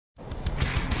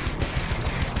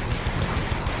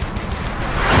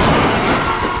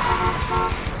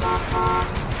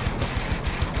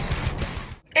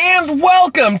And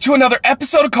welcome to another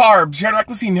episode of Carbs. Here at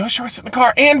WrecklessEating, the show I sit in the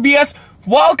car and BS.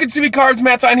 Welcome to be Carbs,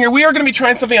 Matt's on here. We are going to be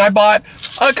trying something I bought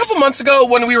a couple months ago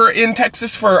when we were in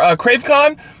Texas for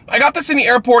CraveCon. I got this in the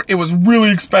airport. It was really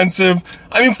expensive.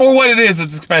 I mean, for what it is,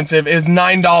 it's expensive. It is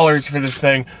 $9 for this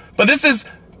thing. But this is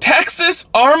Texas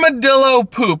Armadillo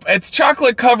Poop. It's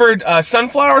chocolate-covered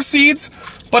sunflower seeds,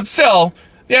 but still,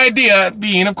 the idea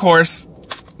being, of course,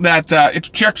 that it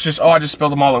checks just, oh, I just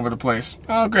spilled them all over the place.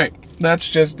 Oh, great.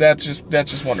 That's just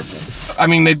wonderful. I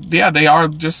mean, they are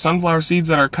just sunflower seeds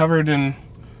that are covered in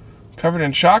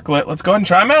chocolate. Let's go ahead and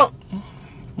try them out.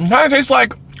 It kind of tastes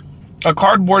like a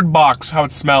cardboard box, how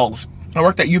it smells. I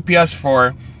worked at UPS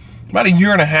for about a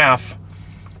year and a half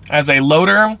as a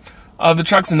loader of the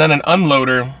trucks and then an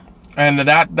unloader, and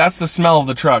that's the smell of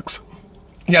the trucks.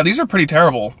 Yeah, these are pretty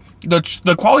terrible.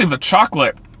 The quality of the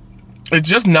chocolate is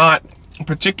just not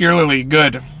particularly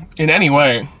good in any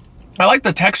way. I like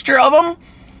the texture of them.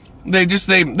 They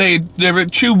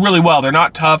chew really well. They're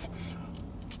not tough.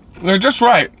 They're just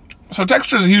right. So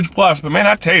texture is a huge plus, but man,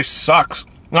 that taste sucks.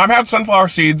 Now, I've had sunflower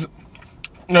seeds.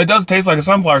 It does taste like a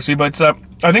sunflower seed, but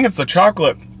I think it's the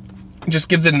chocolate. It just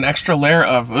gives it an extra layer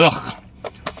of ugh.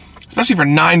 Especially for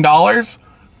 $9.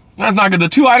 That's not good. The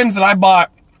two items that I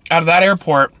bought out of that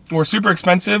airport were super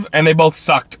expensive, and they both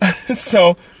sucked.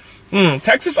 So,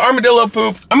 Texas Armadillo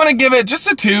Poop. I'm gonna give it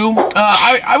just a 2.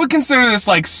 I would consider this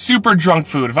like super drunk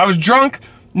food. If I was drunk,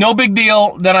 no big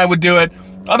deal, then I would do it.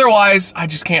 Otherwise, I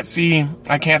just can't see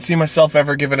myself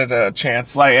ever giving it a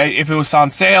chance. Like, if it was on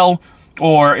sale,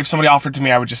 or if somebody offered to me,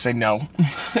 I would just say no.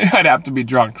 I'd have to be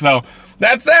drunk. So,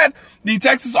 that's it. The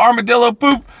Texas Armadillo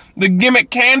Poop, the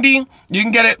gimmick candy. You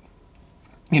can get it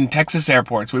in Texas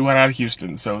airports. We went out of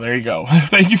Houston, so there you go.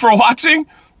 Thank you for watching.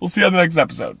 We'll see you on the next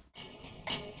episode.